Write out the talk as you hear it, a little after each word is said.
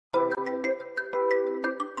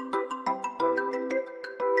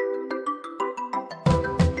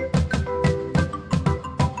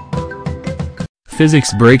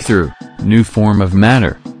Physics breakthrough, new form of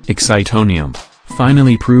matter, excitonium,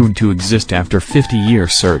 finally proved to exist after 50-year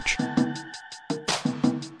search.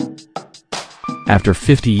 After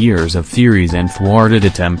 50 years of theories and thwarted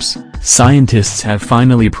attempts, scientists have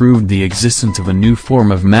finally proved the existence of a new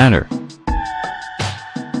form of matter.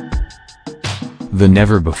 The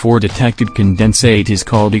never-before-detected condensate is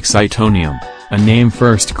called excitonium, a name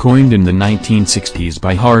first coined in the 1960s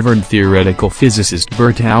by Harvard theoretical physicist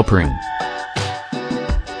Bert Halperin.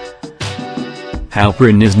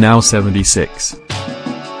 Halperin is now 76.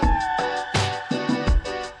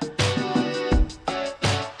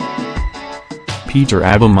 Peter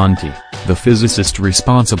Abbamonte, the physicist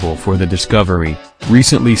responsible for the discovery,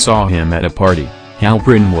 recently saw him at a party.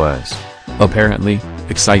 Halperin was, apparently,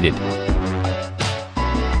 excited.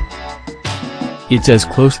 It's as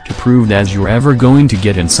close to proved as you're ever going to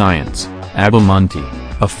get in science,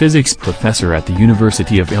 Abbamonte, a physics professor at the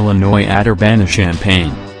University of Illinois at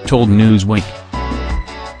Urbana-Champaign, told Newsweek.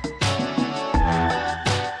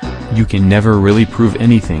 You can never really prove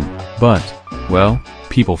anything, but, well,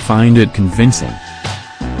 people find it convincing.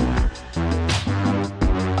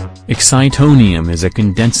 Excitonium is a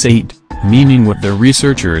condensate, meaning what the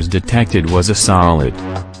researchers detected was a solid.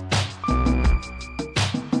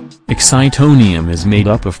 Excitonium is made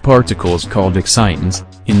up of particles called excitons,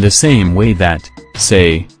 in the same way that,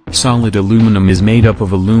 say, solid aluminum is made up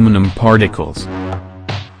of aluminum particles.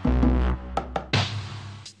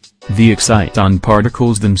 The exciton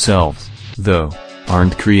particles themselves, though,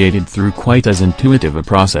 aren't created through quite as intuitive a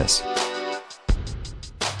process.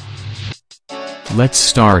 Let's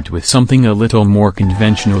start with something a little more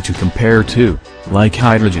conventional to compare to, like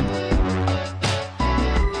hydrogen.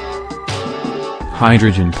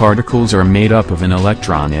 Hydrogen particles are made up of an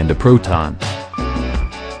electron and a proton.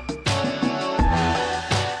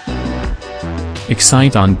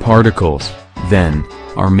 Exciton particles, then,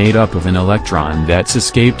 are made up of an electron that's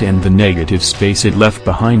escaped and the negative space it left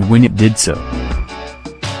behind when it did so.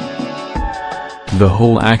 The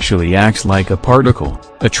whole actually acts like a particle,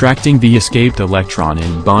 attracting the escaped electron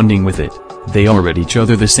and bonding with it. They orbit each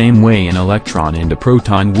other the same way an electron and a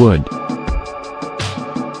proton would.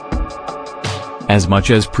 As much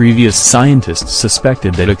as previous scientists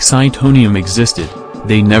suspected that excitonium existed,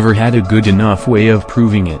 they never had a good enough way of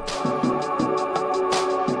proving it.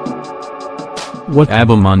 What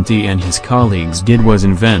Abbamonte and his colleagues did was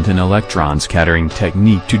invent an electron scattering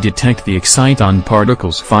technique to detect the exciton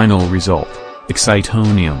particle's final result,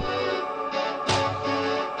 excitonium.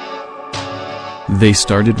 They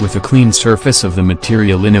started with a clean surface of the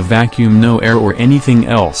material in a vacuum, no air or anything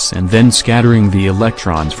else, and then scattering the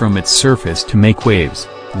electrons from its surface to make waves,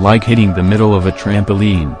 like hitting the middle of a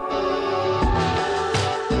trampoline.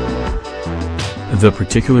 The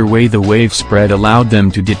particular way the wave spread allowed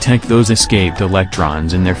them to detect those escaped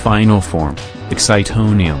electrons in their final form,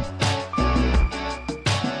 excitonium.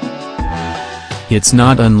 It's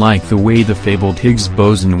not unlike the way the fabled Higgs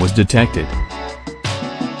boson was detected.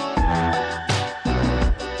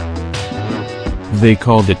 They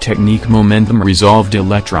call the technique momentum-resolved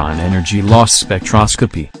electron energy loss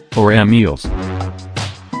spectroscopy, or MELS.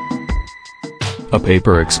 A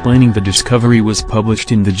paper explaining the discovery was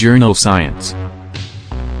published in the journal Science.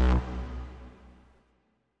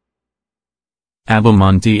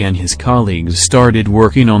 Abbamonte and his colleagues started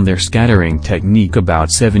working on their scattering technique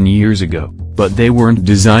about 7 years ago, but they weren't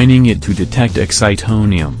designing it to detect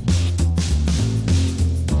excitonium.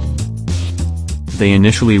 They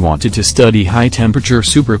initially wanted to study high-temperature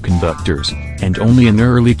superconductors, and only in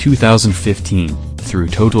early 2015, through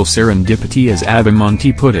total serendipity as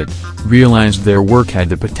Abbamonte put it, realized their work had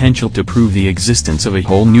the potential to prove the existence of a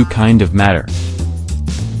whole new kind of matter.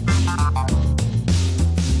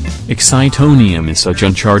 Excitonium is such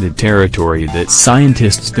uncharted territory that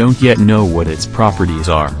scientists don't yet know what its properties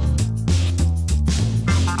are.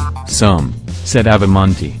 Some, said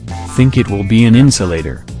Abbamonte, think it will be an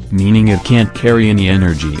insulator, meaning it can't carry any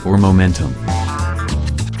energy or momentum.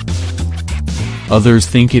 Others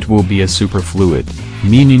think it will be a superfluid,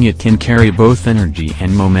 meaning it can carry both energy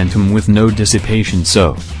and momentum with no dissipation,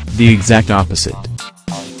 so, the exact opposite.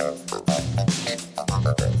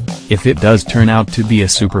 If it does turn out to be a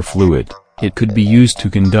superfluid, it could be used to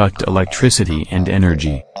conduct electricity and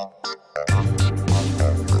energy.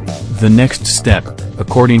 The next step,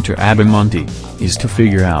 according to Abbamonte, is to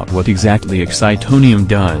figure out what exactly excitonium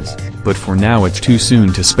does, but for now it's too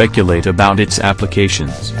soon to speculate about its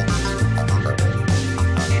applications.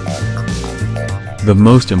 The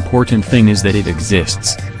most important thing is that it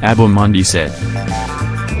exists, Abamonte said.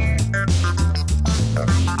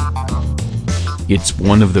 It's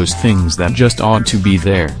one of those things that just ought to be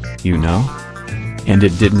there, you know? And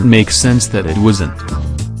it didn't make sense that it wasn't.